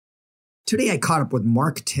Today I caught up with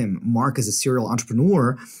Timm. Mark is a serial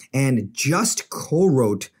entrepreneur and just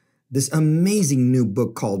co-wrote this amazing new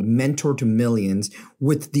book called Mentor to Millions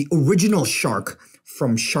with the original shark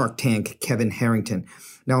from Shark Tank, Kevin Harrington.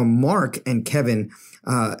 Now, Mark and Kevin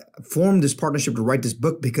formed this partnership to write this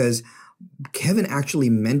book because Kevin actually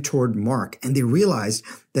mentored Mark, and they realized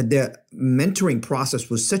that the mentoring process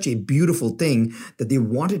was such a beautiful thing that they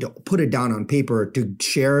wanted to put it down on paper to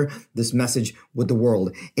share this message with the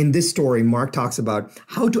world. In this story, Mark talks about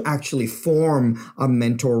how to actually form a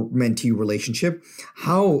mentor-mentee relationship,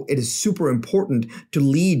 how it is super important to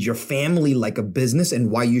lead your family like a business and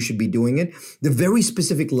why you should be doing it, the very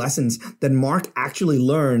specific lessons that Mark actually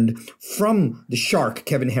learned from the shark,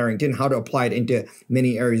 Kevin Harrington, how to apply it into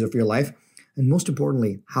many areas of your life. And most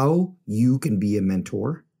importantly, how you can be a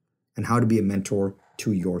mentor and how to be a mentor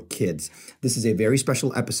to your kids. This is a very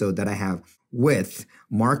special episode that I have with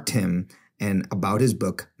Timm and about his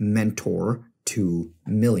book, Mentor to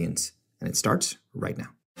Millions. And it starts right now.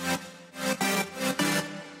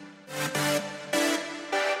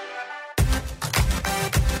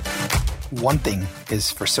 One thing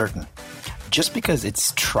is for certain. Just because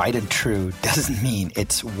it's tried and true doesn't mean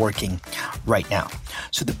it's working right now.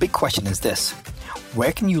 So the big question is this: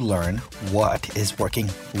 where can you learn what is working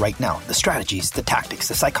right now? The strategies, the tactics,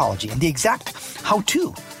 the psychology, and the exact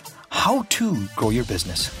how-to. How to grow your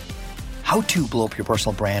business. How to blow up your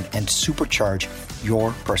personal brand and supercharge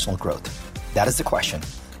your personal growth. That is the question,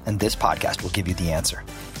 and this podcast will give you the answer.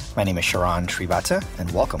 My name is Sharan Srivatsa,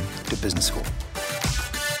 and welcome to Business School.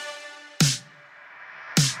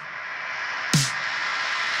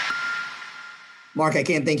 Mark, I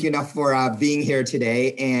can't thank you enough for being here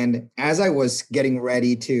today. And as I was getting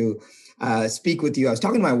ready to speak with you, I was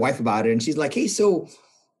talking to my wife about it, and she's like, "Hey, so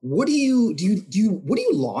what do you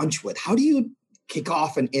launch with? How do you kick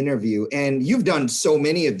off an interview?" And you've done so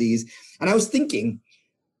many of these. And I was thinking,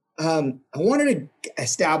 I wanted to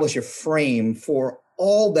establish a frame for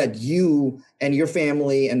all that you and your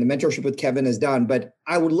family and the mentorship with Kevin has done. But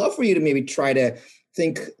I would love for you to maybe try to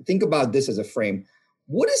think about this as a frame.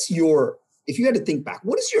 If you had to think back,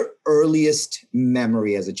 what is your earliest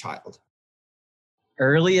memory as a child?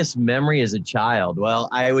 Earliest memory as a child? Well,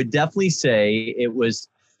 I would definitely say it was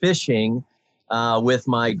fishing with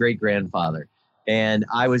my great-grandfather. And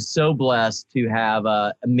I was so blessed to have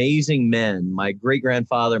amazing men, my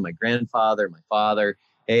great-grandfather, my grandfather, my father.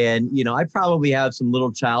 And, I probably have some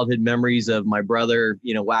little childhood memories of my brother,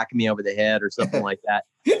 whacking me over the head or something like that.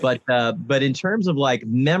 But in terms of like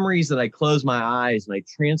memories that I close my eyes and I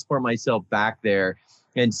transport myself back there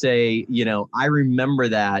and say, I remember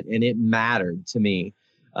that and it mattered to me.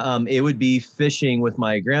 It would be fishing with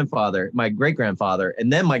my grandfather, my great-grandfather,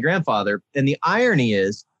 and then my grandfather. And the irony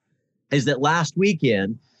is that last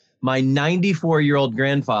weekend, my 94-year-old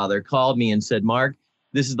grandfather called me and said, "Mark,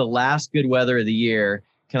 this is the last good weather of the year.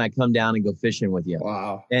 Can I come down and go fishing with you?"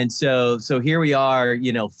 Wow. And so here we are,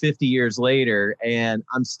 50 years later, and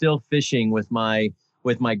I'm still fishing with my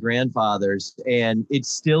grandfathers, and it's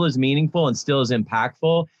still as meaningful and still as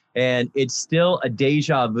impactful. And it's still a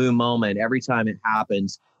deja vu moment every time it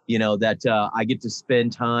happens, that I get to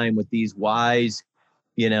spend time with these wise,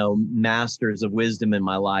 masters of wisdom in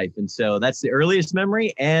my life. And so that's the earliest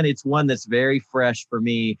memory. And it's one that's very fresh for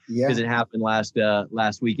me because it happened last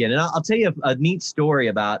weekend. And I'll tell you a neat story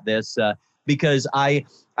about this because I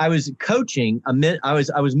was coaching, I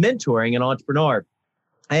was mentoring an entrepreneur,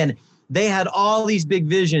 and they had all these big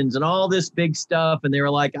visions and all this big stuff. And they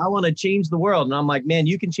were like, "I want to change the world." And I'm like, "Man,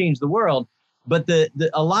 you can change the world." But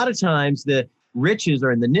a lot of times the riches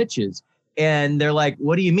are in the niches. And they're like,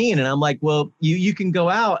 "What do you mean?" And I'm like, "Well, you can go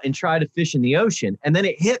out and try to fish in the ocean." And then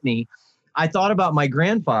it hit me. I thought about my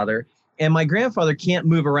grandfather, and my grandfather can't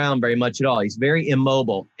move around very much at all. He's very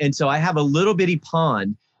immobile. And so I have a little bitty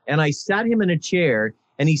pond, and I sat him in a chair,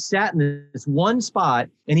 and he sat in this one spot,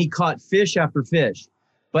 and he caught fish after fish.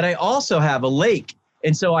 But I also have a lake.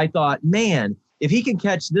 And so I thought, man, if he can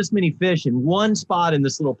catch this many fish in one spot in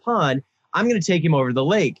this little pond, I'm going to take him over to the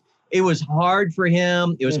lake. It was hard for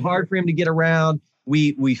him. It was hard for him to get around.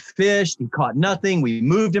 We fished. He caught nothing. We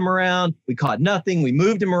moved him around. We caught nothing. We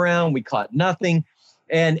moved him around. We caught nothing.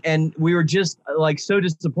 And we were just like so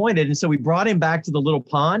disappointed. And so we brought him back to the little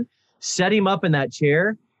pond, set him up in that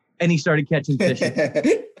chair, and he started catching fish.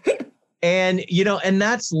 And, and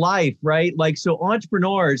that's life, right? Like, so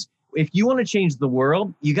entrepreneurs, if you want to change the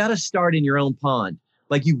world, you got to start in your own pond.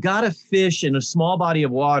 Like, you've got to fish in a small body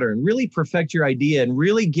of water and really perfect your idea and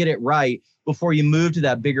really get it right before you move to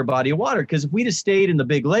that bigger body of water. Because if we'd have stayed in the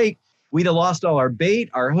big lake, we'd have lost all our bait,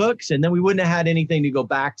 our hooks, and then we wouldn't have had anything to go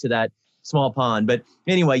back to small pond. But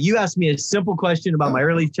anyway, you asked me a simple question about my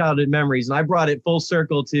early childhood memories, and I brought it full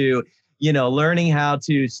circle to, learning how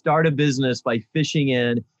to start a business by fishing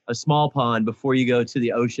in a small pond before you go to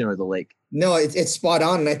the ocean or the lake. No, it's spot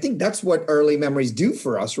on. And I think that's what early memories do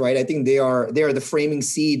for us, right? I think they are the framing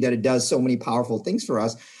seed that it does so many powerful things for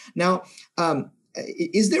us. Now,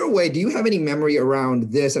 is there a way, do you have any memory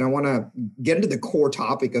around this? And I want to get into the core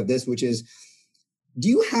topic of this, which is, do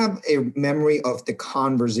you have a memory of the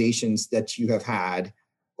conversations that you have had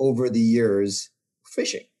over the years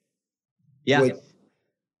fishing? Yeah.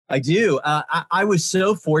 I do. I was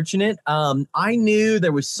so fortunate. I knew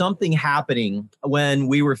there was something happening when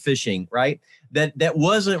we were fishing, right? That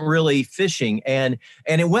wasn't really fishing. And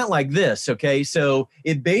it went like this. Okay. So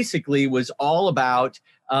it basically was all about,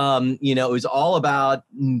 it was all about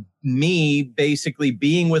me basically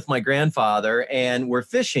being with my grandfather and we're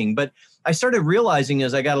fishing. But I started realizing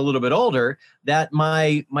as I got a little bit older that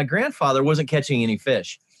my grandfather wasn't catching any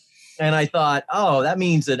fish. And I thought, oh, that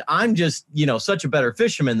means that I'm just, such a better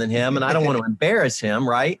fisherman than him, and I don't want to embarrass him,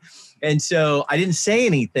 right? And so I didn't say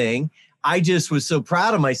anything. I just was so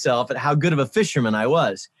proud of myself at how good of a fisherman I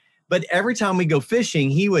was. But every time we go fishing,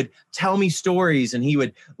 he would tell me stories and he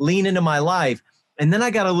would lean into my life. And then I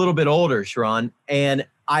got a little bit older, Sharon, and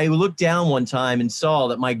I looked down one time and saw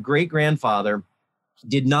that my great-grandfather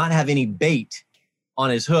did not have any bait on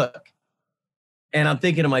his hook. And I'm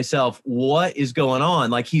thinking to myself, what is going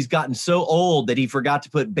on? Like, he's gotten so old that he forgot to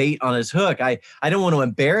put bait on his hook. I don't want to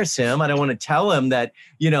embarrass him. I don't want to tell him that,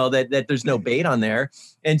 that there's no bait on there.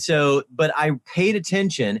 And so, but I paid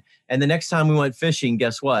attention. And the next time we went fishing,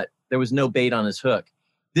 guess what? There was no bait on his hook.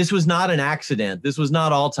 This was not an accident. This was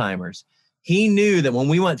not Alzheimer's. He knew that when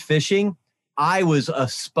we went fishing, I was a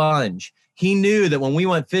sponge. He knew that when we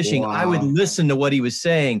went fishing, I would listen to what he was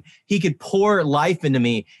saying. He could pour life into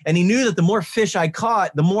me. And he knew that the more fish I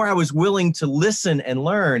caught, the more I was willing to listen and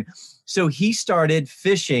learn. So he started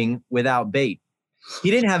fishing without bait. He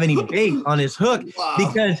didn't have any bait on his hook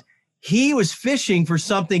because he was fishing for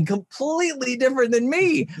something completely different than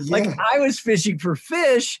me. Yeah. Like, I was fishing for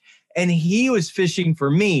fish and he was fishing for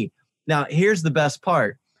me. Now, here's the best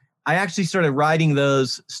part. I actually started writing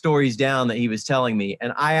those stories down that he was telling me.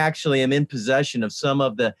 And I actually am in possession of some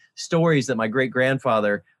of the stories that my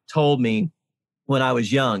great-grandfather told me when I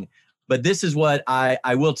was young. But this is what I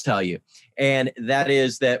will tell you. And that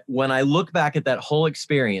is that when I look back at that whole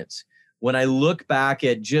experience, when I look back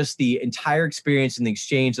at just the entire experience and the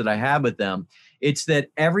exchange that I had with them, it's that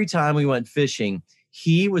every time we went fishing,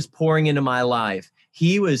 he was pouring into my life.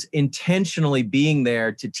 He was intentionally being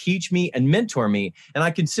there to teach me and mentor me. And I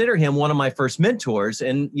consider him one of my first mentors.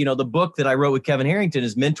 And, the book that I wrote with Kevin Harrington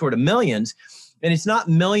is Mentor to Millions. And it's not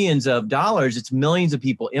millions of dollars, it's millions of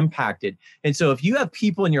people impacted. And so if you have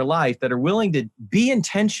people in your life that are willing to be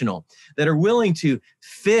intentional, that are willing to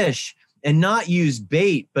fish and not use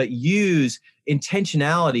bait, but use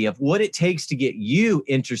intentionality of what it takes to get you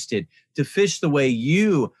interested, to fish the way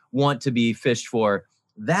you want to be fished for,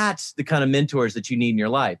 that's the kind of mentors that you need in your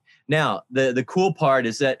life. Now, the cool part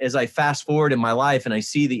is that as I fast forward in my life and I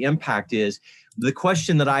see the impact is, the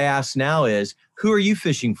question that I ask now is, who are you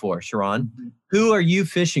fishing for, Sharon? Mm-hmm. Who are you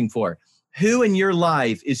fishing for? Who in your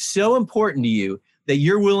life is so important to you that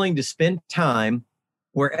you're willing to spend time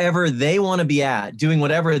wherever they want to be at, doing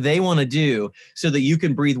whatever they want to do so that you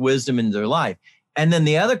can breathe wisdom into their life? And then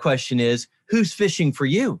the other question is, who's fishing for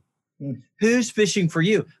you? Who's fishing for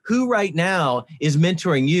you? Who right now is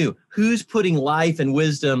mentoring you? Who's putting life and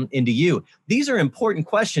wisdom into you? These are important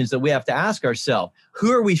questions that we have to ask ourselves.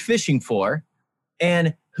 Who are we fishing for?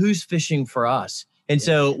 And who's fishing for us? And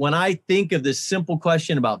so when I think of this simple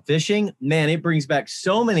question about fishing, man, it brings back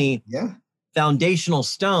so many foundational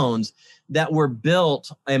stones that were built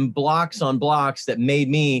and blocks on blocks that made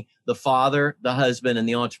me the father, the husband, and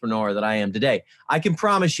the entrepreneur that I am today. I can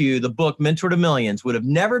promise you the book Mentor to Millions would have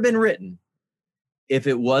never been written if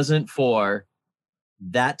it wasn't for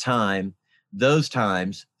that time, those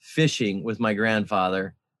times fishing with my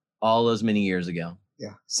grandfather all those many years ago.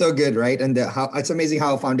 Yeah, so good, right? And how it's amazing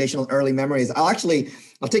how foundational early memory is. I'll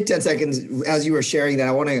take 10 seconds as you were sharing that.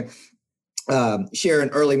 I want to share an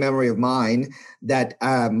early memory of mine that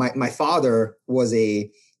my father was a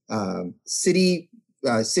city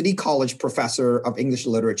college professor of English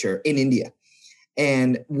literature in India,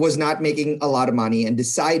 and was not making a lot of money, and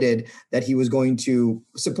decided that he was going to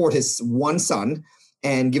support his one son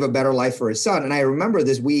and give a better life for his son. And I remember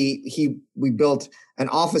this, we built an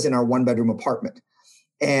office in our 1-bedroom apartment.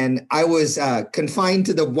 And I was confined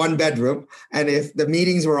to the 1 bedroom. And if the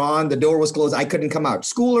meetings were on, the door was closed, I couldn't come out.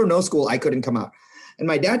 School or no school, I couldn't come out. And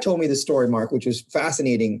my dad told me this story, Mark, which was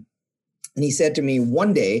fascinating. And he said to me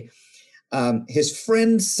one day, his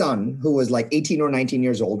friend's son, who was like 18 or 19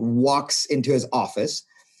 years old, walks into his office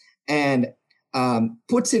and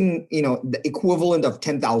puts in, the equivalent of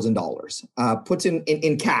 $10,000, puts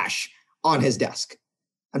in cash on his desk.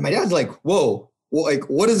 And my dad's like, whoa, like,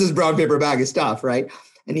 what is this brown paper bag of stuff, right?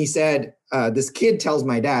 And he said, this kid tells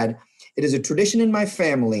my dad, it is a tradition in my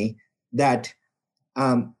family that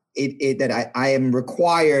that I am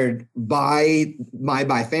required by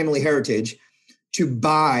family heritage to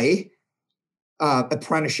buy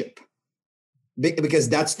apprenticeship because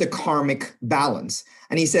that's the karmic balance.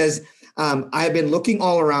 And he says, I've been looking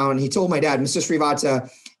all around. He told my dad, Mr.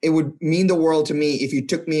 Srivatsa, it would mean the world to me if you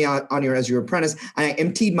took me out as your apprentice. And I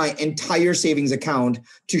emptied my entire savings account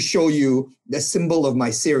to show you the symbol of my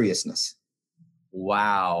seriousness.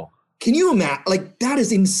 Wow. Can you imagine? Like, that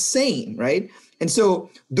is insane, right? And so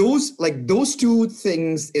those two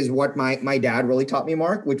things is what my dad really taught me,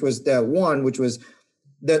 Mark, which was the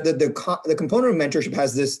component of mentorship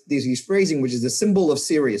has this phrasing, which is the symbol of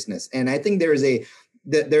seriousness. And I think there's a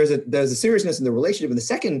seriousness in the relationship. And the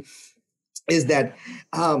second is that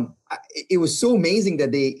it was so amazing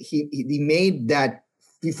that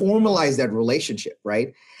he formalized that relationship,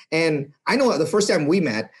 right? And I know the first time we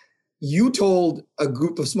met, you told a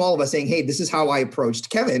group of small of us saying, hey, this is how I approached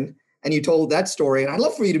Kevin. And you told that story. And I'd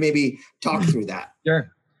love for you to maybe talk through that.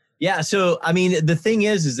 Sure. Yeah. So, I mean, the thing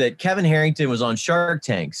is that Kevin Harrington was on Shark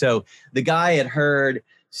Tank. So the guy had heard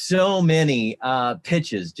so many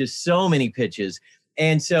pitches, just so many pitches.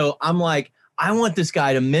 And so I'm like, I want this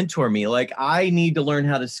guy to mentor me. Like, I need to learn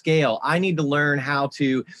how to scale. I need to learn how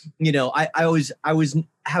to, I was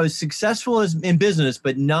successful in business,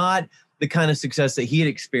 but not the kind of success that he had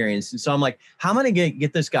experienced. And so I'm like, how am I going to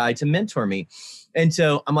get this guy to mentor me? And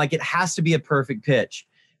so I'm like, it has to be a perfect pitch.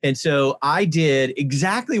 And so I did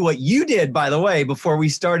exactly what you did, by the way, before we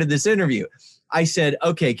started this interview. I said,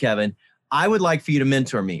 okay, Kevin, I would like for you to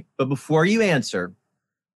mentor me. But before you answer,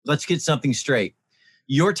 let's get something straight.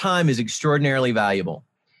 Your time is extraordinarily valuable.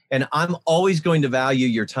 And I'm always going to value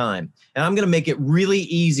your time. And I'm going to make it really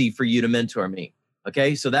easy for you to mentor me.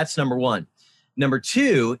 Okay, so that's number one. Number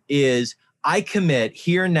two is I commit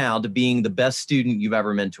here and now to being the best student you've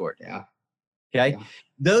ever mentored. Yeah. Okay. Yeah.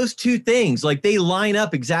 Those two things, like, they line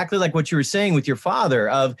up exactly like what you were saying with your father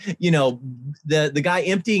of, the guy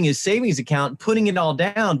emptying his savings account, putting it all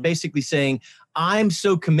down, basically saying, I'm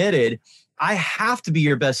so committed. I have to be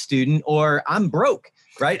your best student or I'm broke,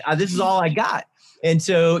 right? This is all I got. And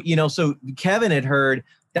so, so Kevin had heard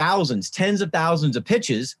thousands, tens of thousands of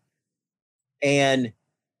pitches, and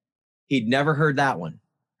he'd never heard that one.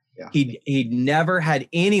 Yeah. He'd never had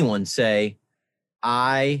anyone say,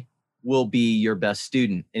 I will be your best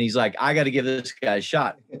student. And he's like, I got to give this guy a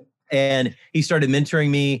shot. And he started mentoring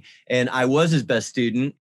me, and I was his best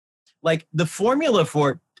student. Like, the formula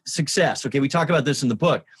for success, okay, we talk about this in the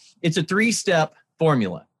book. It's a 3-step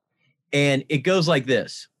formula. And it goes like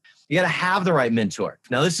this. You got to have the right mentor.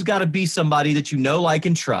 Now, this has got to be somebody that you know, like,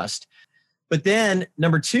 and trust. But then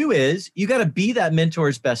number 2 is you got to be that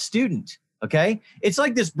mentor's best student. Okay. It's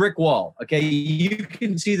like this brick wall. Okay. You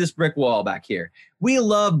can see this brick wall back here. We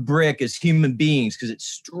love brick as human beings because it's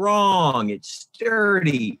strong, it's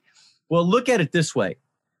sturdy. Well, look at it this way.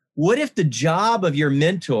 What if the job of your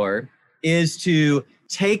mentor is to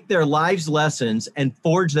take their life's lessons and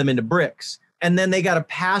forge them into bricks, and then they got to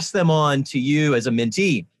pass them on to you as a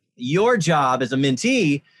mentee? Your job as a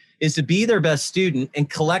mentee is to be their best student and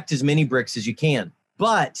collect as many bricks as you can.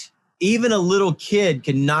 But even a little kid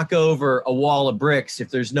can knock over a wall of bricks if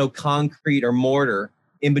there's no concrete or mortar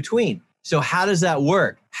in between. So how does that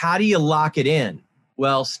work? How do you lock it in?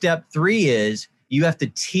 Well, step 3 is you have to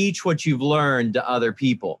teach what you've learned to other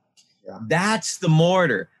people. Yeah. That's the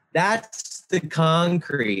mortar. That's the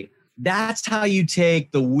concrete. That's how you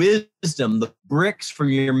take the wisdom, the bricks from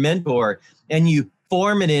your mentor, and you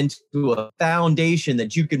form it into a foundation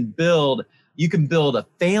that you can build. You can build a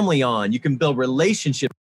family on. You can build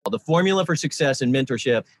relationships. The formula for success in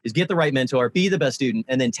mentorship is get the right mentor, be the best student,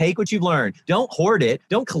 and then take what you've learned. Don't hoard it.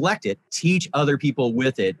 Don't collect it. Teach other people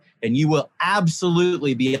with it, and you will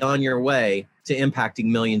absolutely be on your way to impacting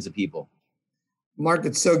millions of people. Mark,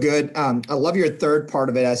 it's so good. I love your third part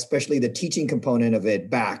of it, especially the teaching component of it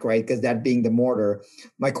back, right? Because that being the mortar.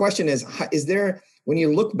 My question is there, when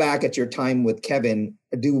you look back at your time with Kevin,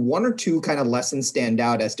 do 1 or 2 kind of lessons stand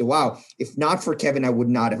out as to, wow, if not for Kevin, I would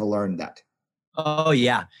not have learned that? Oh,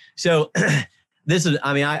 yeah. So this is,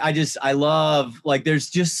 I love, like, there's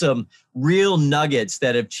just some real nuggets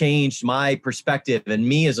that have changed my perspective and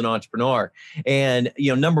me as an entrepreneur. And,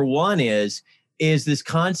 number 1 is this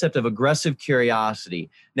concept of aggressive curiosity.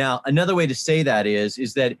 Now, another way to say that is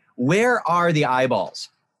that where are the eyeballs?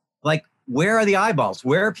 Like, where are the eyeballs?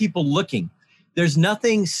 Where are people looking? There's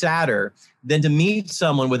nothing sadder than to meet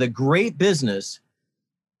someone with a great business.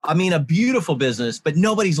 I mean, a beautiful business, but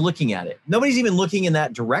nobody's looking at it. Nobody's even looking in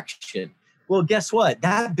that direction. Well, guess what?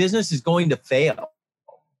 That business is going to fail.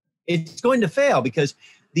 It's going to fail because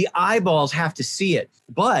the eyeballs have to see it.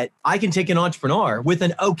 But I can take an entrepreneur with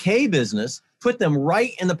an okay business, put them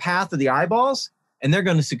right in the path of the eyeballs, and they're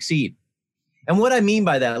going to succeed. And what I mean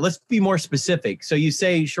by that, let's be more specific. So you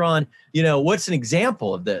say, Sharon, what's an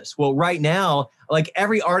example of this? Well, right now, like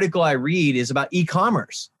every article I read is about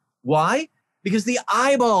e-commerce. Why? Because the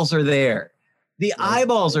eyeballs are there. The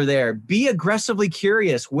eyeballs are there. Be aggressively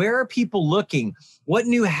curious. Where are people looking? What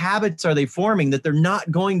new habits are they forming that they're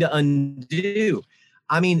not going to undo?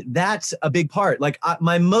 I mean, that's a big part. Like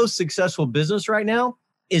my most successful business right now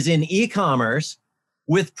is in e-commerce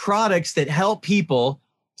with products that help people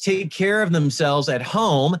take care of themselves at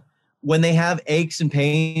home when they have aches and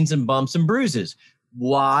pains and bumps and bruises.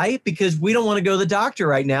 Why? Because we don't want to go to the doctor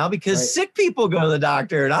right now because sick people go to the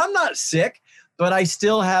doctor, and I'm not sick, but I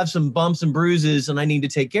still have some bumps and bruises and I need to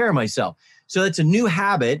take care of myself. So it's a new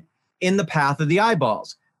habit in the path of the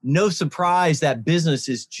eyeballs. No surprise that business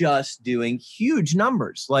is just doing huge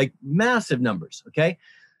numbers, like massive numbers. Okay.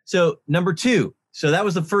 So number two, so that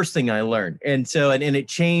was the first thing I learned. And it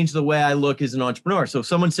changed the way I look as an entrepreneur. So if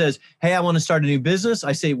someone says, hey, I want to start a new business,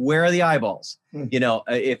 I say, where are the eyeballs?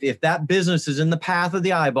 If that business is in the path of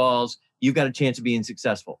the eyeballs, you've got a chance of being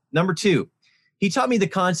successful. Number two, he taught me the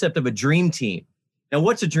concept of a dream team. Now,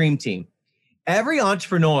 what's a dream team? Every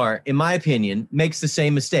entrepreneur, in my opinion, makes the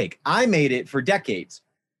same mistake. I made it for decades.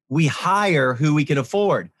 We hire who we can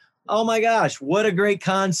afford. Oh my gosh, what a great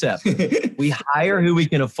concept. We hire who we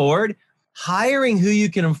can afford. Hiring who you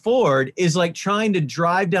can afford is like trying to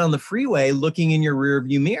drive down the freeway looking in your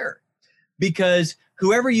rearview mirror, because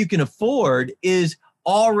whoever you can afford is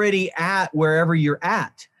already at wherever you're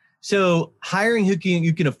at. So hiring who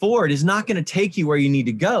you can afford is not going to take you where you need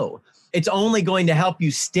to go. It's only going to help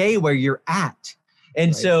you stay where you're at.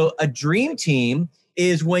 And so a dream team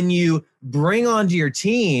is when you bring onto your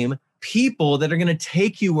team people that are going to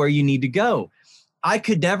take you where you need to go. I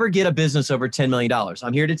could never get a business over $10 million.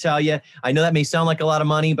 I'm here to tell you, I know that may sound like a lot of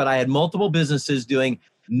money, but I had multiple businesses doing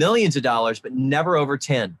millions of dollars, but never over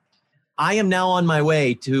 10. I am now on my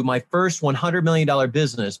way to my first $100 million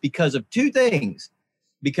business because of two things,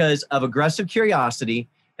 because of aggressive curiosity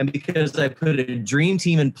and because I put a dream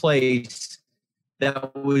team in place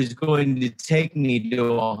that was going to take me to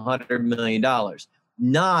 $100 million,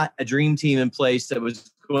 not a dream team in place that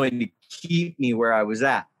was going to keep me where I was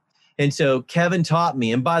at. And so Kevin taught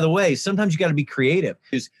me, and by the way, sometimes you got to be creative.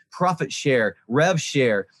 Use profit share, rev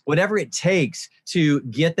share, whatever it takes to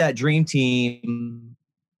get that dream team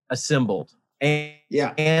assembled.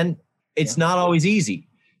 And it's not always easy.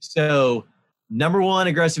 So number one,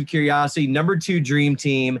 aggressive curiosity. Number two, dream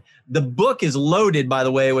team. The book is loaded, by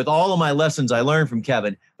the way, with all of my lessons I learned from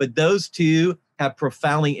Kevin, but those two have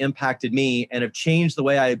profoundly impacted me and have changed the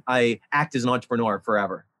way I act as an entrepreneur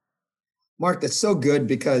forever. Mark, that's so good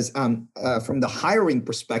because from the hiring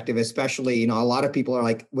perspective, especially, a lot of people are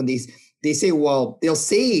like, when they say, well, they'll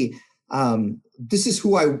say, this is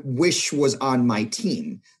who I wish was on my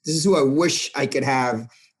team. This is who I wish I could have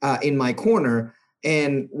in my corner.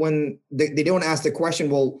 And when they don't ask the question,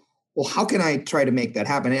 well, how can I try to make that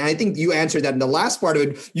happen? And I think you answered that in the last part of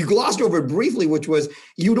it. You glossed over it briefly, which was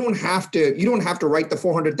you don't have to write the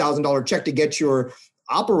 $400,000 check to get your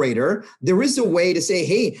operator. There is a way to say,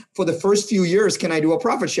 hey, for the first few years, can I do a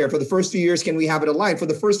profit share? For the first few years, can we have it aligned? For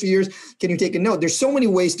the first few years, can you take a note? There's so many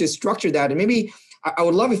ways to structure that. And maybe I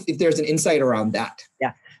would love if there's an insight around that.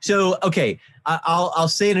 Yeah. So, okay, I'll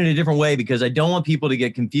say it in a different way because I don't want people to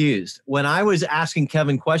get confused. When I was asking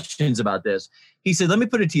Kevin questions about this, he said, let me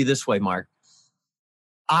put it to you this way, Mark.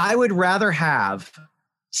 I would rather have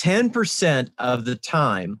 10% of the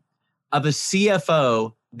time of a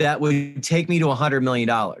CFO that would take me to $100 million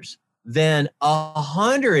than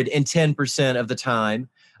 110% of the time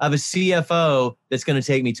of a CFO that's going to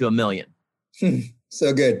take me to $1 million.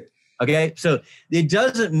 So good. Okay. So it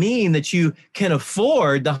doesn't mean that you can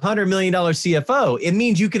afford the $100 million CFO. It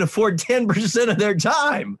means you can afford 10% of their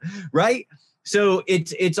time. Right. So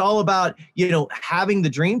it's all about, having the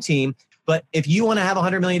dream team. But if you want to have a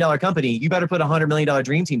 $100 million company, you better put a $100 million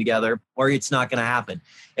dream team together or it's not going to happen.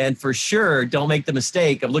 And for sure, don't make the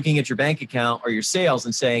mistake of looking at your bank account or your sales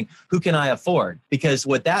and saying, who can I afford? Because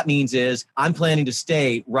what that means is I'm planning to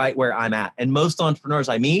stay right where I'm at. And most entrepreneurs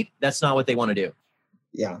I meet, that's not what they want to do.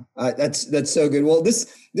 Yeah, that's so good. Well, this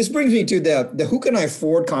brings me to the who can I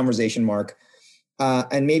afford conversation, Mark.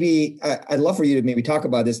 And maybe I'd love for you to maybe talk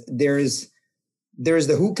about this. there's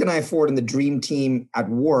the who can I afford and the dream team at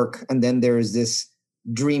work. And then there's this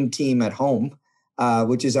dream team at home,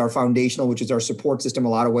 which is our foundational, which is our support system in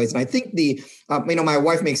a lot of ways. And I think my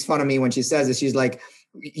wife makes fun of me when she says this. She's like,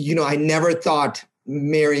 I never thought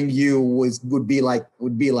marrying you would be like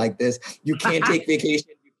this. You can't take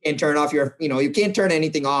vacation. You can't turn off you can't turn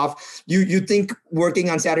anything off. You think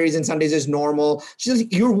working on Saturdays and Sundays is normal. She's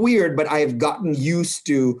like, you're weird, but I've gotten used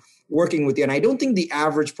to working with you. And I don't think the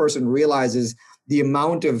average person realizes the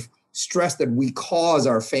amount of stress that we cause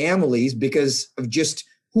our families because of just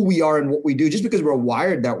who we are and what we do, just because we're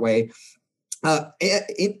wired that way. I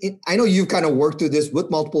know you've kind of worked through this with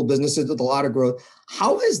multiple businesses with a lot of growth.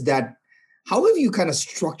 How have you kind of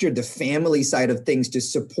structured the family side of things to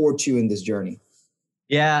support you in this journey?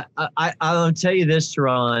 Yeah, I'll tell you this,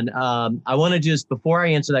 Sharon. I want to just, before I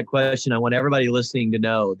answer that question, I want everybody listening to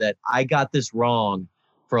know that I got this wrong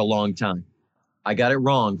for a long time. I got it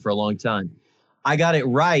wrong for a long time. I got it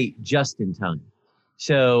right just in time.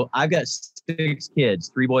 So I've got 6 kids,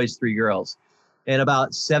 3 boys, 3 girls. And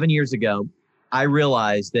about 7 years ago, I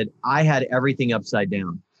realized that I had everything upside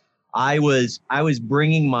down. I was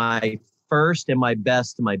bringing my first and my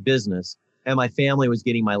best to my business, and my family was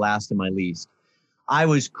getting my last and my least. I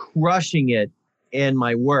was crushing it in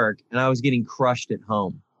my work, and I was getting crushed at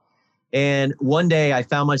home. And one day I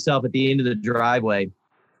found myself at the end of the driveway,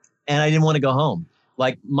 and I didn't want to go home.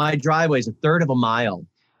 Like, my driveway is a third of a mile,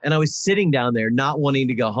 and I was sitting down there not wanting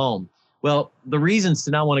to go home. Well, the reasons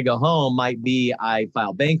to not want to go home might be I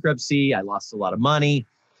filed bankruptcy, I lost a lot of money.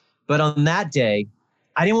 But on that day,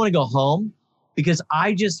 I didn't want to go home because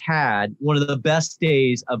I just had one of the best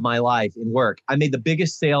days of my life in work. I made the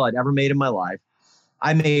biggest sale I'd ever made in my life.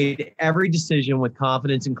 I made every decision with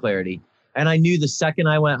confidence and clarity. And I knew the second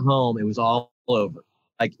I went home, it was all over.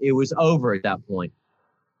 Like, it was over at that point.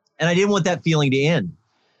 And I didn't want that feeling to end.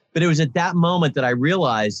 But it was at that moment that I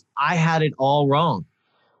realized I had it all wrong.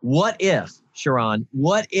 What if, Sharon,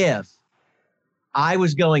 what if I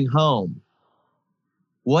was going home?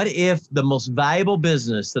 What if the most valuable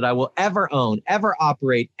business that I will ever own, ever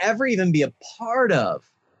operate, ever even be a part of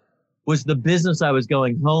was the business I was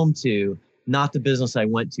going home to, not the business I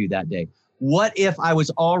went to that day? What if I was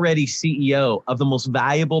already CEO of the most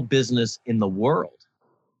valuable business in the world?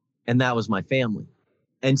 And that was my family.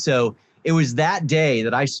 And so it was that day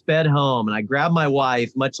that I sped home and I grabbed my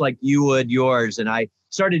wife, much like you would yours, and I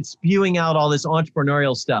started spewing out all this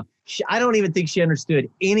entrepreneurial stuff. I don't even think she understood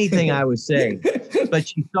anything I was saying, but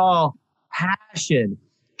she saw passion,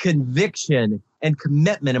 conviction, and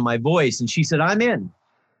commitment in my voice. And she said, I'm in.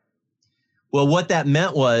 Well, what that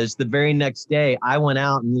meant was the very next day, I went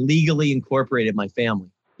out and legally incorporated my family.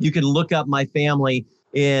 You can look up my family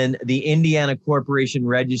in the Indiana Corporation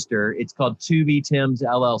Register. It's called 2B Timm's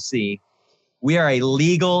LLC. We are a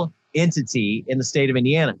legal entity in the state of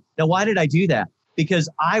Indiana. Now, why did I do that? Because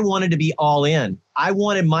I wanted to be all in. I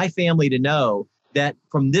wanted my family to know that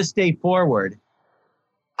from this day forward,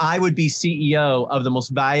 I would be CEO of the most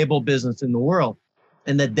valuable business in the world,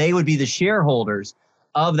 and that they would be the shareholders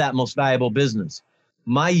of that most valuable business.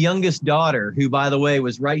 My youngest daughter, who, by the way,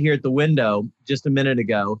 was right here at the window just a minute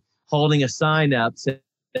ago, holding a sign up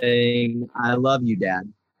saying, I love you,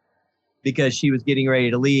 Dad, because she was getting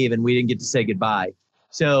ready to leave and we didn't get to say goodbye.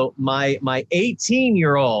 So my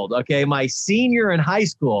 18-year-old, okay, my senior in high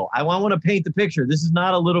school, I want to paint the picture. This is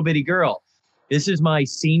not a little bitty girl. This is my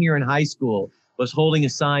senior in high school, was holding a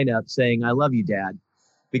sign up saying, I love you, Dad,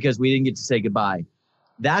 because we didn't get to say goodbye.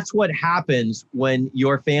 That's what happens when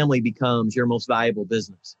your family becomes your most valuable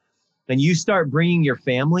business. And you start bringing your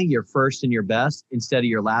family, your first and your best, instead of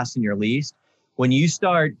your last and your least. When you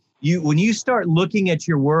start looking at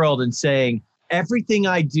your world and saying, everything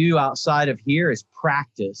I do outside of here is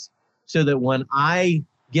practice, so that when I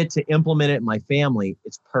get to implement it in my family,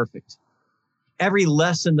 it's perfect. Every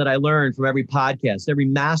lesson that I learn from every podcast, every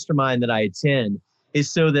mastermind that I attend is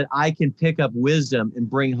so that I can pick up wisdom and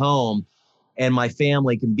bring home, and my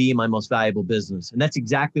family can be my most valuable business. And that's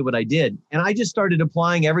exactly what I did. And I just started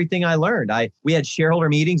applying everything I learned. We had shareholder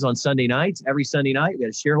meetings on Sunday nights. Every Sunday night, we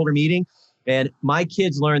had a shareholder meeting. And my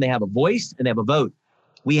kids learned they have a voice and they have a vote.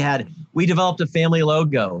 We developed a family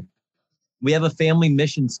logo. We have a family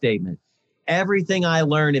mission statement. Everything I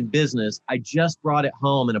learned in business, I just brought it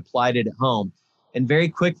home and applied it at home. And very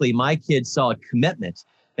quickly, my kids saw a commitment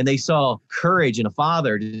and they saw courage in a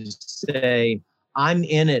father to say, I'm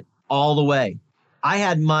in it all the way. I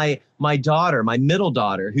had my daughter, my middle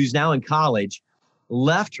daughter, who's now in college,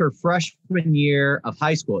 left her freshman year of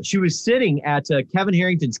high school. She was sitting at Kevin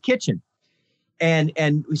Harrington's kitchen and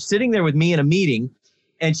sitting there with me in a meeting.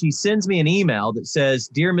 And she sends me an email that says,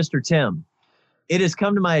 Dear Mr. Timm, it has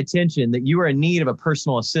come to my attention that you are in need of a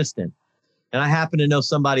personal assistant. And I happen to know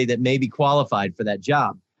somebody that may be qualified for that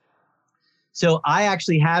job. So I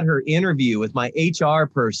actually had her interview with my HR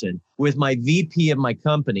person, with my VP of my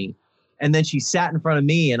company. And then she sat in front of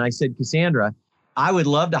me and I said, Cassandra, I would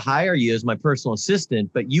love to hire you as my personal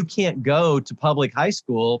assistant, but you can't go to public high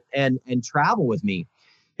school and travel with me.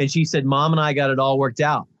 And she said, Mom and I got it all worked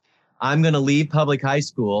out. I'm going to leave public high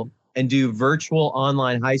school and do virtual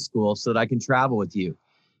online high school so that I can travel with you.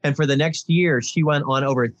 And for the next year, she went on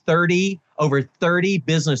over 30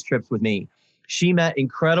 business trips with me. She met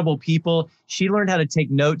incredible people. She learned how to take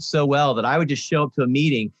notes so well that I would just show up to a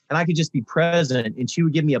meeting and I could just be present and she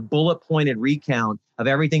would give me a bullet pointed recount of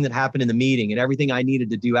everything that happened in the meeting and everything I needed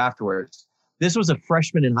to do afterwards. This was a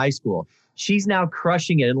freshman in high school. She's now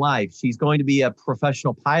crushing it in life. She's going to be a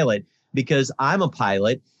professional pilot because I'm a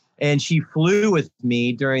pilot. And she flew with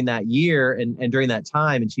me during that year and during that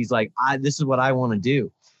time. And she's like, this is what I want to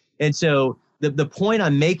do. And so the point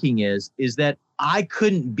I'm making is that I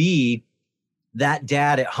couldn't be that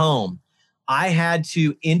dad at home. I had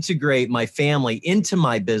to integrate my family into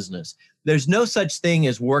my business. There's no such thing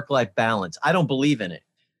as work-life balance. I don't believe in it.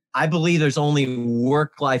 I believe there's only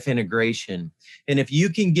work-life integration. And if you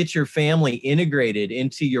can get your family integrated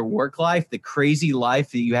into your work life, the crazy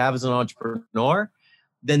life that you have as an entrepreneur,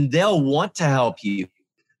 then they'll want to help you.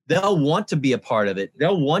 They'll want to be a part of it.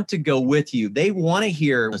 They'll want to go with you. They want to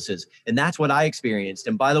hear this. And that's what I experienced.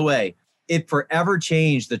 And by the way, it forever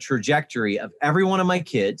changed the trajectory of every one of my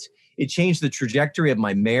kids. It changed the trajectory of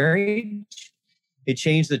my marriage. It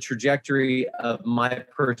changed the trajectory of my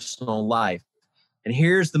personal life. And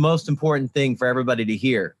here's the most important thing for everybody to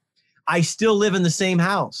hear. I still live in the same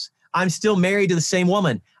house. I'm still married to the same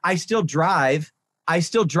woman. I still drive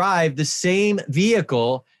the same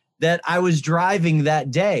vehicle that I was driving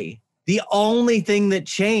that day. The only thing that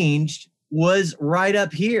changed was right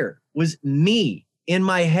up here, was me in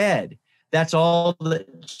my head. That's all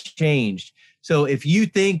that changed. So if you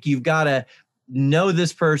think you've got to know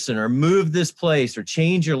this person or move this place or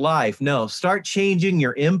change your life, no, start changing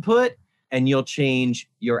your input and you'll change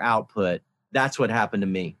your output. That's what happened to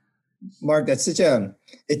me. Mark, it's such an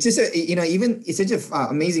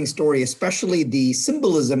amazing story, especially the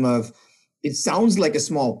symbolism of, it sounds like a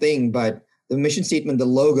small thing, but the mission statement, the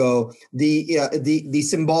logo, the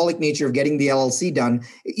symbolic nature of getting the LLC done,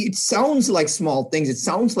 it sounds like small things. It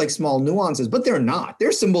sounds like small nuances, but they're not.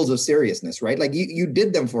 They're symbols of seriousness, right? Like you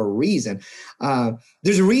did them for a reason.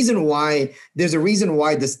 There's a reason why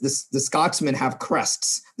the Scotsmen have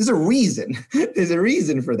crests. There's a reason. There's a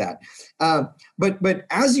reason for that. But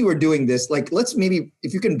as you were doing this, like, let's maybe,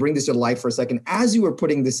 if you can bring this to life for a second, as you were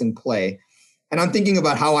putting this in play, and I'm thinking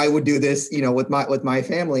about how I would do this, with my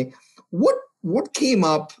family. What came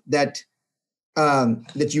up that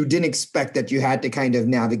you didn't expect, that you had to kind of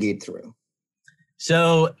navigate through?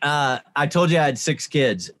 So I told you I had 6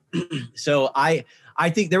 kids. So I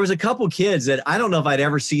think there was a couple kids that I don't know if I'd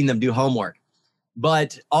ever seen them do homework.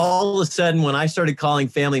 But all of a sudden, when I started calling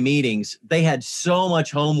family meetings, they had so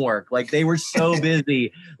much homework. Like, they were so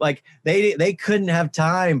busy. Like, they couldn't have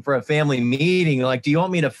time for a family meeting. Like, do you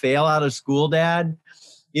want me to fail out of school, Dad?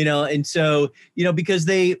 And so, because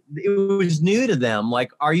it was new to them.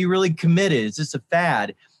 Like, are you really committed? Is this a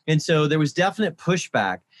fad? And so there was definite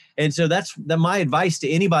pushback. And so that's my advice to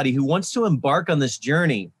anybody who wants to embark on this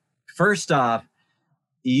journey. First off,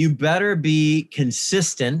 you better be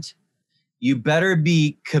consistent. You better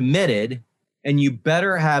be committed, and you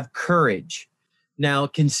better have courage. Now,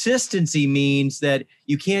 consistency means that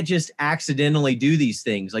you can't just accidentally do these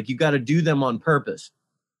things. Like, you got to do them on purpose.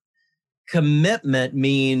 Commitment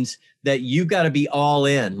means that you got to be all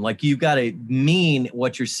in. Like, you've got to mean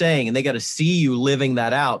what you're saying, and they got to see you living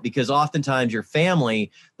that out, because oftentimes your family,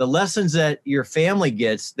 the lessons that your family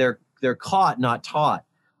gets, they're caught, not taught.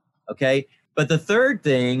 Okay. But the third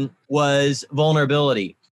thing was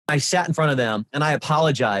vulnerability. I sat in front of them and I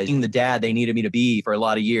apologized, being the dad they needed me to be for a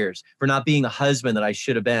lot of years, for not being the husband that I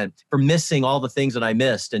should have been, for missing all the things that I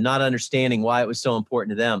missed and not understanding why it was so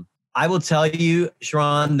important to them. I will tell you,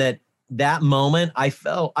 Sharon, that moment I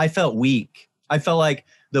felt weak. I felt like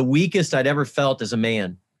the weakest I'd ever felt as a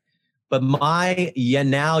man. But my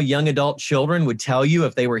now young adult children would tell you,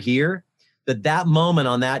 if they were here, that moment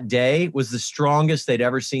on that day was the strongest they'd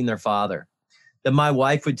ever seen their father. That my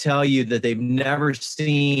wife would tell you that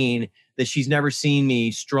she's never seen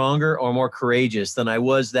me stronger or more courageous than I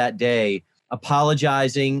was that day,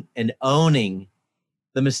 apologizing and owning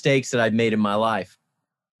the mistakes that I'd made in my life.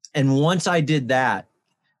 And once I did that,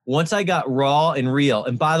 once I got raw and real,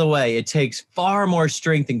 and by the way, it takes far more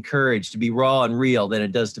strength and courage to be raw and real than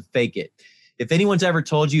it does to fake it. If anyone's ever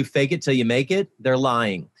told you fake it till you make it, they're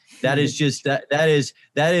lying. That is just that's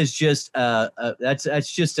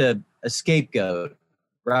just a scapegoat,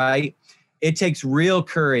 right? It takes real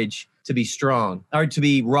courage to be strong, or to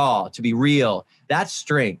be raw, to be real. That's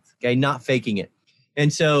strength, okay? Not faking it.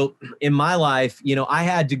 And so in my life, I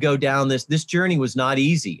had to go down this journey was not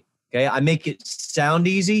easy. Okay. I make it sound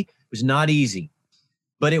easy. It was not easy,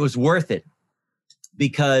 but it was worth it,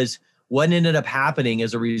 because what ended up happening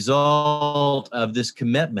as a result of this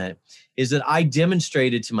commitment is that I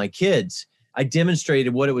demonstrated to my kids, I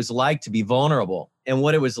demonstrated what it was like to be vulnerable and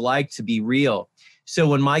what it was like to be real. So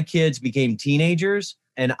when my kids became teenagers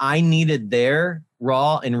and I needed their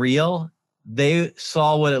raw and real, they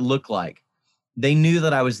saw what it looked like. They knew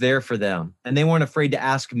that I was there for them, and they weren't afraid to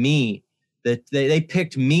ask me. That they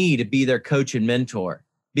picked me to be their coach and mentor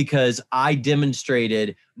because I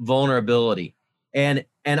demonstrated vulnerability. And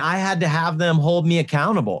I had to have them hold me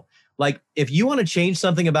accountable. Like, if you want to change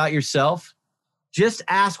something about yourself, just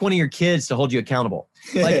ask one of your kids to hold you accountable.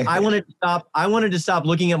 Like, I wanted to stop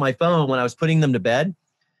looking at my phone when I was putting them to bed.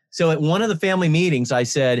 So at one of the family meetings, I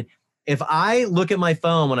said, if I look at my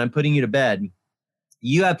phone when I'm putting you to bed,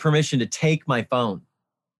 you have permission to take my phone.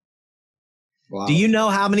 Wow. Do you know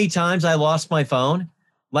how many times I lost my phone?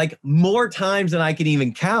 Like, more times than I could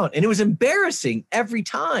even count. And it was embarrassing every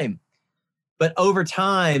time. But over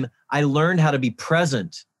time, I learned how to be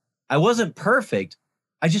present. I wasn't perfect.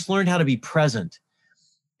 I just learned how to be present.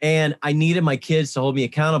 And I needed my kids to hold me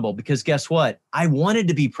accountable, because guess what? I wanted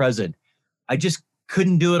to be present. I just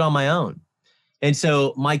couldn't do it on my own. And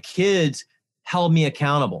so my kids held me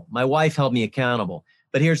accountable. My wife held me accountable.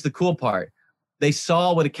 But here's the cool part. They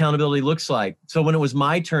saw what accountability looks like. So when it was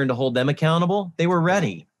my turn to hold them accountable, they were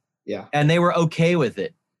ready. Yeah. And they were okay with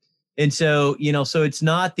it. And so, so it's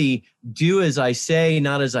not the do as I say,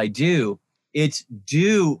 not as I do. It's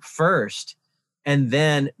do first, and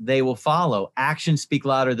then they will follow. Actions speak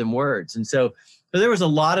louder than words. And so there was a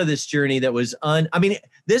lot of this journey that was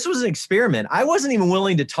this was an experiment. I wasn't even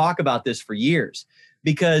willing to talk about this for years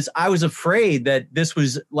because I was afraid that this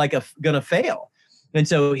was going to fail. And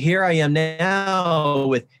so here I am now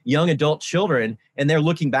with young adult children, and they're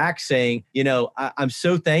looking back saying, I'm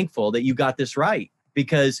so thankful that you got this right,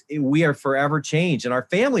 because we are forever changed and our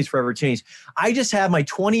family's forever changed. I just have my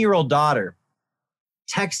 20-year-old daughter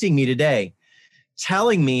texting me today,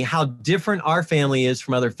 telling me how different our family is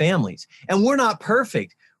from other families. And we're not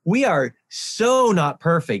perfect. We are so not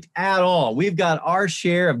perfect at all. We've got our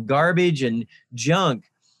share of garbage and junk.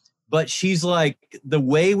 But she's like, the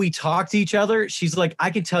way we talk to each other, she's like, I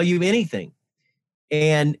can tell you anything.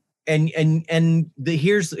 And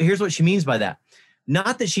here's what she means by that.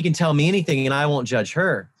 Not that she can tell me anything and I won't judge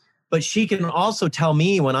her, but she can also tell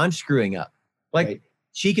me when I'm screwing up. Like, right.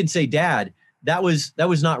 She can say, Dad, that was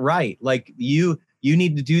not right. Like, you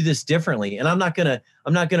need to do this differently. And I'm not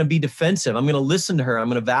gonna be defensive. I'm gonna listen to her. I'm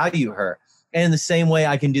gonna value her. And in the same way,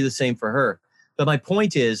 I can do the same for her. But my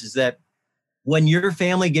point is that when your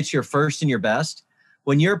family gets your first and your best,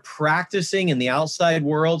 when you're practicing in the outside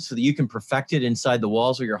world so that you can perfect it inside the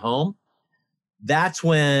walls of your home, that's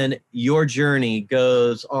when your journey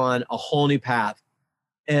goes on a whole new path.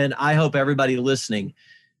 And I hope everybody listening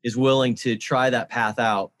is willing to try that path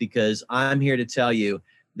out, because I'm here to tell you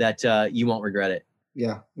that you won't regret it.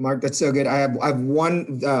 Yeah, Mark, that's so good. I have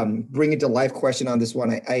one bring it to life question on this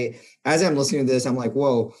one. I as I'm listening to this, I'm like,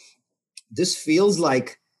 whoa, this feels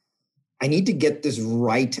like I need to get this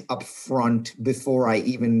right up front before I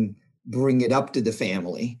even bring it up to the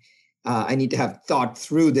family. I need to have thought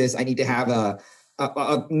through this. I need to have a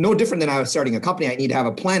no different than I was starting a company. I need to have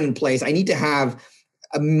a plan in place. I need to have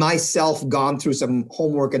myself gone through some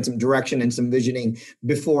homework and some direction and some visioning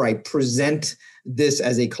before I present this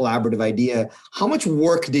as a collaborative idea. How much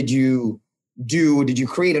work did you do? Did you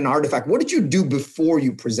create an artifact? What did you do before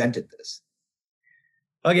you presented this?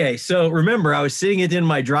 Okay, so remember, I was sitting in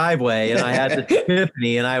my driveway and I had this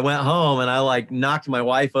epiphany, and I went home and I knocked my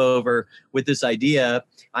wife over with this idea.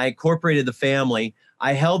 I incorporated the family.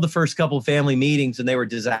 I held the first couple of family meetings and they were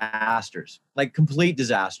disasters, like complete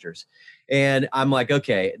disasters. And I'm like,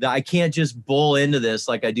 okay, I can't just bull into this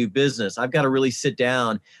like I do business. I've got to really sit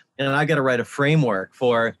down and I've got to write a framework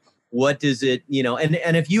for what does it,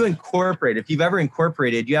 and if you've ever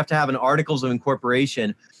incorporated, you have to have an articles of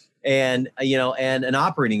incorporation and an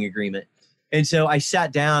operating agreement. And so I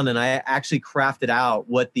sat down and I actually crafted out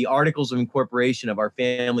what the articles of incorporation of our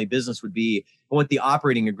family business would be and what the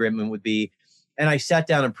operating agreement would be. And I sat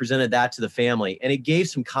down and presented that to the family, and it gave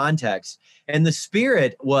some context. And the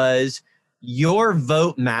spirit was, your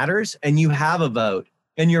vote matters and you have a vote,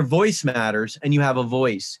 and your voice matters and you have a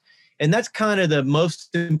voice. And that's kind of the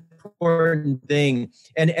most important important thing.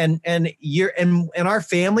 And our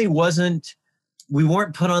family we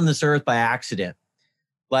weren't put on this earth by accident.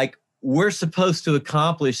 Like, we're supposed to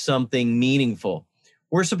accomplish something meaningful.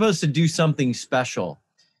 We're supposed to do something special.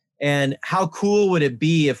 And how cool would it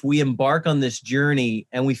be if we embark on this journey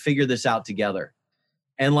and we figure this out together?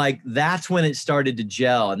 And like, that's when it started to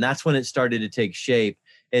gel, and that's when it started to take shape.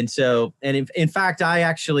 And so, and in fact,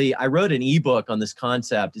 I wrote an ebook on this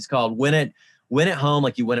concept. It's called Win at Home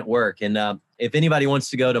Like You Win at Work. And if anybody wants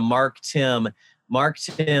to go to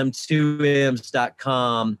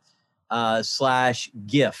marktimm2ms.com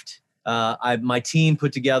 /gift. My team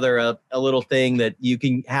put together a little thing that you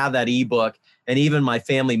can have that ebook, and even my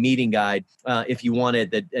family meeting guide, if you want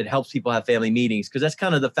it, that it helps people have family meetings, because that's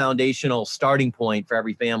kind of the foundational starting point for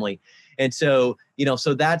every family. And so,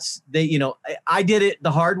 so that's I did it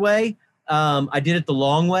the hard way. I did it the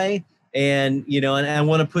long way. And, and I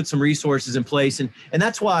want to put some resources in place. And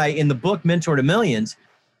that's why in the book, Mentor to Millions,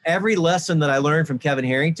 every lesson that I learned from Kevin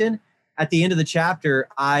Harrington, at the end of the chapter,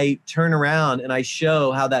 I turn around and I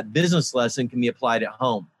show how that business lesson can be applied at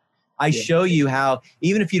home. I show you how,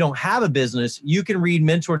 even if you don't have a business, you can read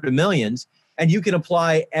Mentor to Millions and you can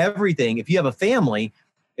apply everything. If you have a family,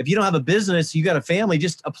 if you don't have a business, you got a family,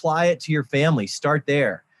 just apply it to your family. Start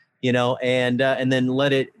there, and then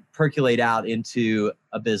let it percolate out into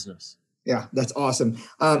a business. Yeah, that's awesome.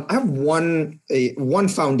 I have one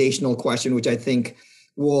foundational question, which I think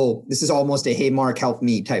this is almost a, hey, Mark, help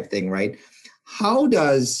me type thing, right? How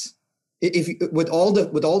does, with all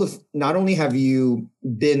the, not only have you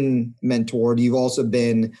been mentored, you've also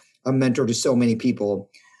been a mentor to so many people.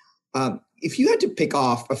 If you had to pick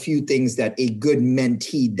off a few things that a good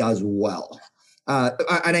mentee does well,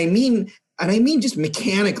 and I mean just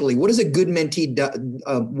mechanically, what does a good mentee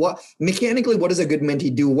what does a good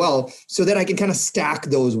mentee do well, so that I can kind of stack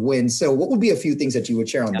those wins? So what would be a few things that you would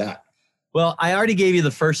share on that? Well, I already gave you the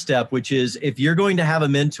first step, which is, if you're going to have a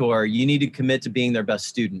mentor, you need to commit to being their best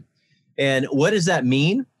student. And what does that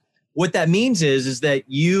mean? What that means is that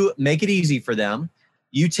you make it easy for them.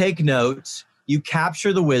 You take notes, you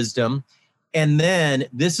capture the wisdom, and then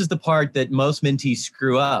this is the part that most mentees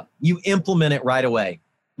screw up. You implement it right away.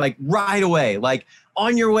 Like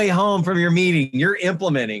on your way home from your meeting, you're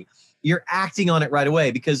implementing, you're acting on it right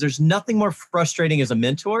away, because there's nothing more frustrating as a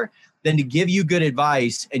mentor than to give you good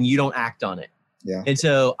advice and you don't act on it. Yeah. And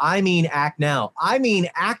so, act now.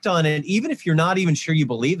 Act on it, even if you're not even sure you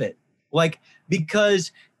believe it.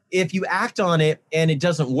 Because if you act on it and it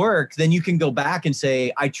doesn't work, then you can go back and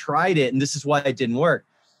say, I tried it and this is why it didn't work.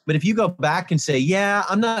 But if you go back and say, yeah,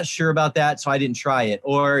 I'm not sure about that, so I didn't try it,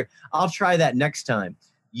 or I'll try that next time,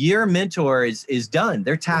 your mentor is done.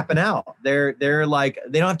 They're tapping out. They're like,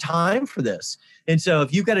 they don't have time for this. And so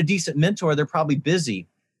if you've got a decent mentor, they're probably busy.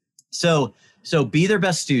 So be their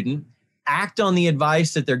best student, act on the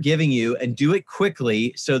advice that they're giving you, and do it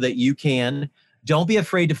quickly so that you can. Don't be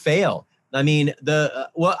afraid to fail. I mean,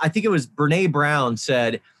 I think it was Brene Brown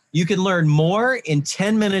said, you can learn more in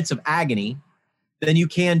 10 minutes of agony than you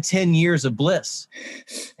can 10 years of bliss.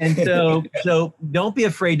 And so don't be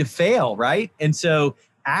afraid to fail, right? And so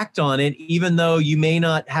act on it, even though you may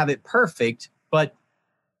not have it perfect, but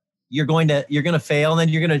you're going to fail, and then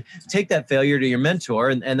you're going to take that failure to your mentor,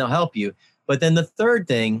 and they'll help you. But then the third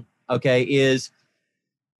thing, okay, is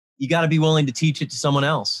you got to be willing to teach it to someone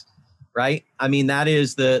else, right? I mean, that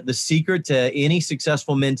is the secret to any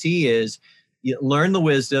successful mentee is you learn the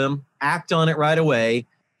wisdom, act on it right away,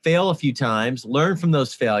 fail a few times, learn from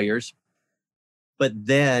those failures, but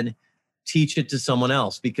then teach it to someone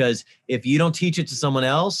else. Because if you don't teach it to someone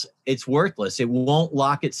else, it's worthless. It won't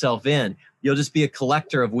lock itself in. You'll just be a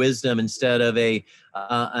collector of wisdom instead of an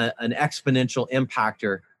exponential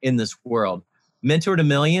impactor in this world. Mentor to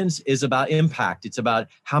Millions is about impact. It's about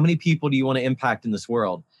how many people do you want to impact in this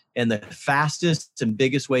world? And the fastest and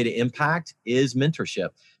biggest way to impact is mentorship.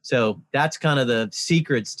 So that's kind of the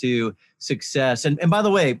secrets to success. And by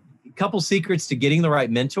the way, a couple secrets to getting the right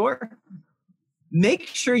mentor. Make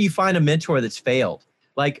sure you find a mentor that's failed.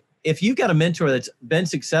 Like, if you've got a mentor that's been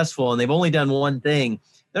successful and they've only done one thing,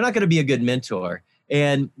 they're not going to be a good mentor.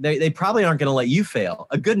 And they probably aren't going to let you fail.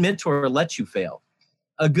 A good mentor lets you fail.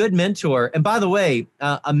 A good mentor, and by the way,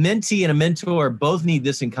 a mentee and a mentor both need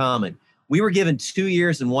this in common. We were given 2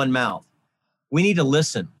 ears and one mouth. We need to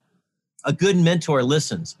listen. A good mentor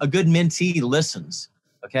listens. A good mentee listens.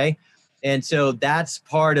 Okay? And so that's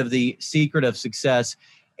part of the secret of success.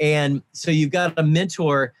 And so you've got a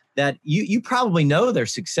mentor that you probably know their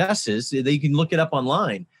successes, that you can look it up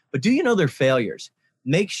online, but do you know their failures?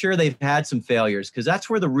 Make sure they've had some failures, because that's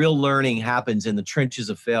where the real learning happens, in the trenches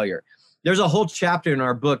of failure. There's a whole chapter in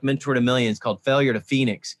our book, Mentor to Millions, called Failure to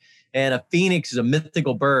Phoenix. And a phoenix is a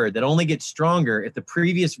mythical bird that only gets stronger if the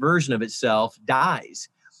previous version of itself dies.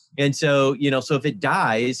 And so, so if it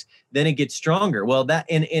dies, then it gets stronger. Well, that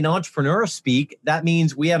in entrepreneurial speak, that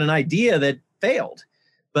means we had an idea that failed,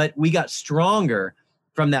 but we got stronger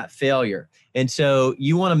from that failure. And so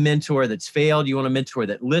you want a mentor that's failed. You want a mentor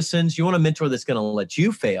that listens. You want a mentor that's going to let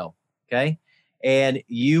you fail. Okay. And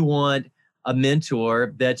you want a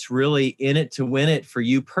mentor that's really in it to win it for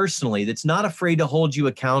you personally, that's not afraid to hold you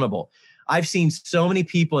accountable. I've seen so many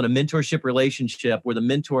people in a mentorship relationship where the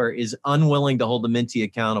mentor is unwilling to hold the mentee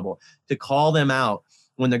accountable, to call them out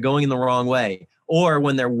when they're going in the wrong way, or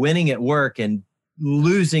when they're winning at work and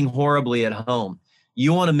losing horribly at home.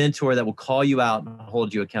 You want a mentor that will call you out and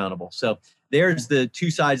hold you accountable. So there's the two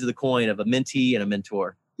sides of the coin of a mentee and a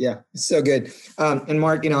mentor. Yeah, so good. And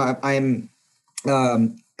Mark, I'm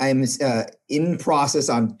in process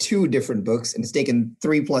on 2 different books, and it's taken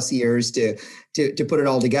 3+ years to put it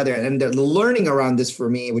all together. And the learning around this for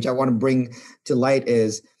me, which I want to bring to light,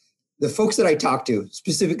 is the folks that I talk to,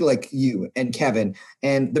 specifically like you and Kevin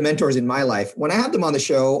and the mentors in my life, when I have them on the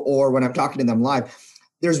show or when I'm talking to them live,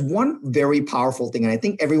 there's one very powerful thing. And I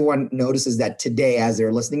think everyone notices that today as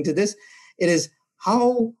they're listening to this. It is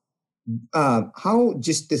how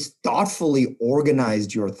just this thoughtfully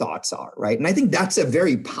organized your thoughts are, right? And I think that's a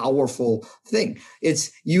very powerful thing.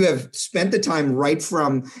 It's you have spent the time right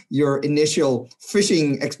from your initial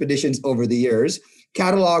fishing expeditions over the years,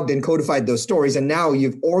 cataloged and codified those stories, and now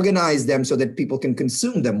you've organized them so that people can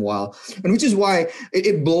consume them well. And which is why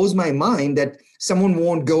it blows my mind that someone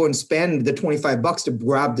won't go and spend the $25 to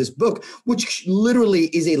grab this book, which literally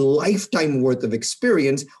is a lifetime worth of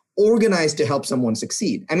experience organized to help someone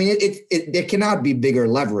succeed. I mean, there cannot be bigger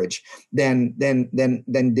leverage than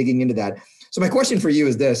digging into that. So my question for you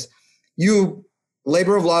is this: you,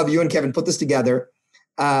 labor of love, you and Kevin put this together.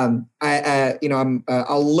 I'll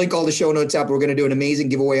link all the show notes up. We're going to do an amazing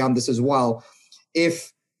giveaway on this as well.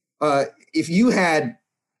 If you had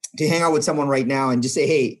to hang out with someone right now and just say,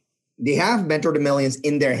 hey, they have Mentor to Millions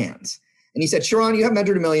in their hands, and you said, Sharon, you have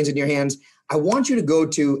Mentor to Millions in your hands, I want you to go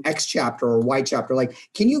to X chapter or Y chapter. Like,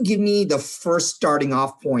 can you give me the first starting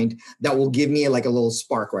off point that will give me like a little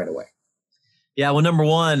spark right away? Yeah, well, number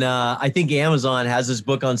one, I think Amazon has this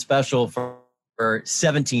book on special for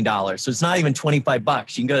 $17. So it's not even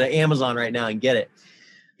 $25. You can go to Amazon right now and get it.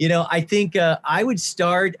 I think I would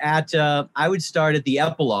start at the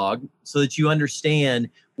epilogue so that you understand.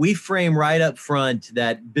 We frame right up front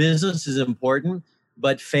that business is important,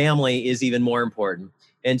 but family is even more important.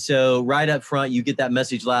 And so right up front, you get that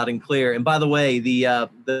message loud and clear. And by the way, the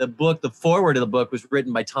book, the foreword of the book was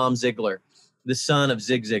written by Tom Ziglar, the son of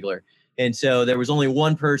Zig Ziglar. And so there was only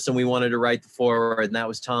one person we wanted to write the foreword, and that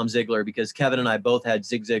was Tom Ziglar, because Kevin and I both had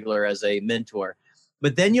Zig Ziglar as a mentor.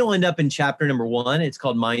 But then you'll end up in chapter number 1. It's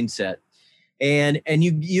called Mindset. And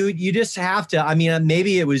you just have to, I mean,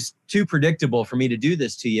 maybe it was too predictable for me to do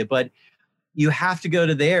this to you, but you have to go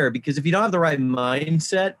to there, because if you don't have the right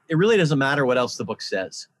mindset, it really doesn't matter what else the book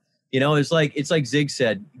says. It's like Zig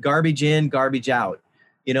said, garbage in, garbage out.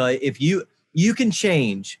 If you can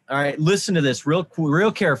change, all right, listen to this real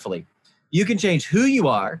carefully. You can change who you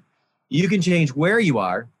are. You can change where you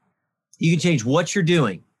are. You can change what you're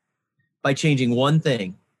doing by changing one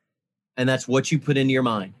thing. And that's what you put into your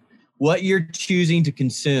mind, what you're choosing to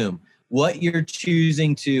consume, what you're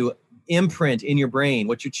choosing to imprint in your brain,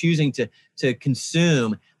 what you're choosing to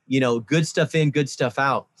consume, good stuff in, good stuff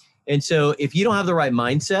out. And so if you don't have the right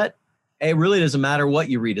mindset, it really doesn't matter what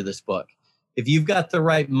you read of this book. If you've got the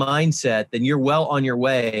right mindset, then you're well on your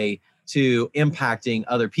way to impacting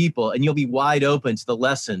other people, and you'll be wide open to the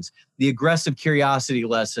lessons, the aggressive curiosity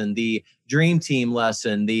lesson, the dream team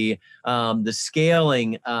lesson, the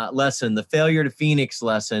scaling lesson, the failure to Phoenix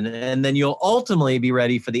lesson, and then you'll ultimately be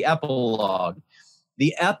ready for the epilogue.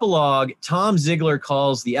 The epilogue, Tom Ziglar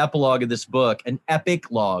calls the epilogue of this book an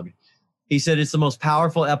epic log. He said it's the most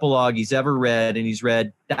powerful epilogue he's ever read, and he's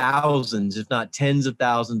read thousands, if not tens of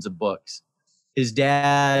thousands of books. His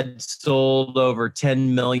dad sold over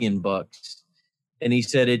 10 million books, and he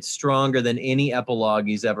said it's stronger than any epilogue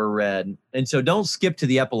he's ever read. And so don't skip to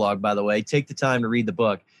the epilogue, by the way. Take the time to read the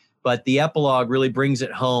book. But the epilogue really brings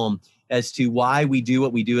it home as to why we do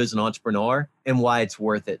what we do as an entrepreneur and why it's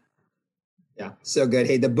worth it. Yeah, so good.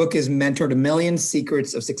 Hey, the book is Mentor to Millions,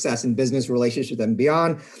 Secrets of Success in Business, Relationships, and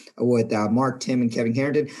Beyond, with Mark, Timm, and Kevin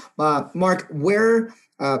Harrington. Mark, where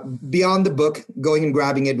beyond the book, going and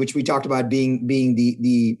grabbing it, which we talked about being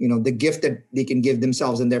the gift that they can give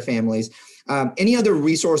themselves and their families. Any other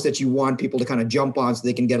resource that you want people to kind of jump on so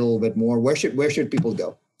they can get a little bit more? Where should people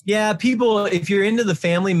go? Yeah, people, if you're into the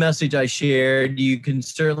family message I shared, you can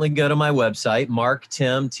certainly go to my website,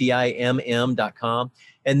 marktimm.com.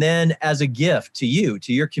 And then as a gift to you,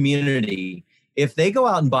 to your community, if they go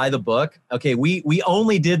out and buy the book, okay, we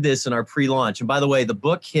only did this in our pre-launch. And by the way, the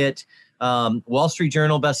book hit Wall Street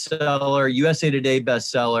Journal bestseller, USA Today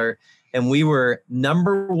bestseller, and we were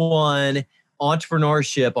 #1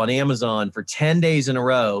 entrepreneurship on Amazon for 10 days in a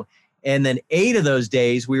row. And then 8 of those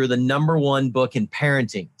days, we were the #1 book in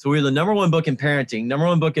parenting. So we were the #1 book in parenting,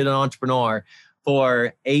 #1 book in an entrepreneur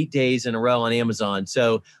for 8 days in a row on Amazon.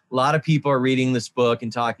 So a lot of people are reading this book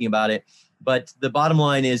and talking about it. But the bottom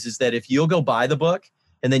line is that if you'll go buy the book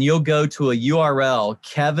and then you'll go to a URL,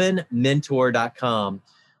 kevinmentor.com,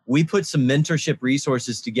 we put some mentorship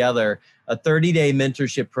resources together, a 30-day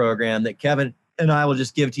mentorship program that Kevin and I will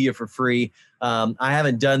just give to you for free. I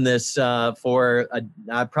haven't done this for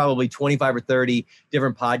probably 25 or 30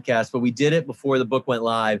 different podcasts, but we did it before the book went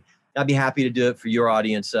live. I'd be happy to do it for your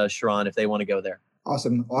audience, Sharon, if they want to go there.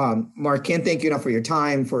 Awesome. Mark, can't thank you enough for your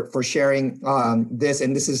time, for sharing this.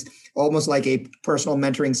 And this is almost like a personal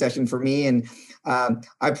mentoring session for me. And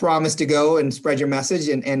I promise to go and spread your message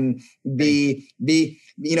and be the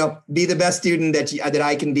best student that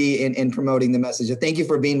I can be in promoting the message. So thank you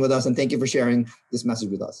for being with us, and thank you for sharing this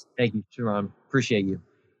message with us. Thank you, Sharon. Appreciate you.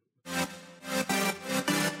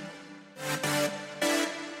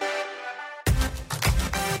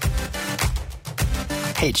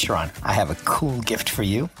 Hey, Sharon, I have a cool gift for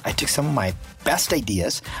you. I took some of my best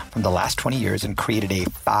ideas from the last 20 years and created a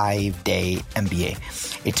 5-day MBA.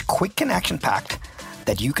 It's quick and action-packed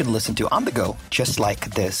that you can listen to on the go, just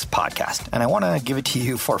like this podcast. And I want to give it to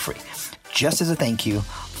you for free, just as a thank you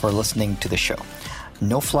for listening to the show.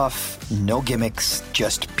 No fluff, no gimmicks,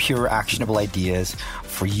 just pure actionable ideas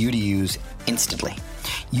for you to use instantly.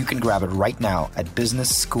 You can grab it right now at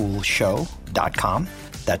businessschoolshow.com.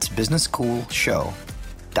 That's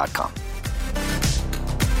businessschoolshow.com.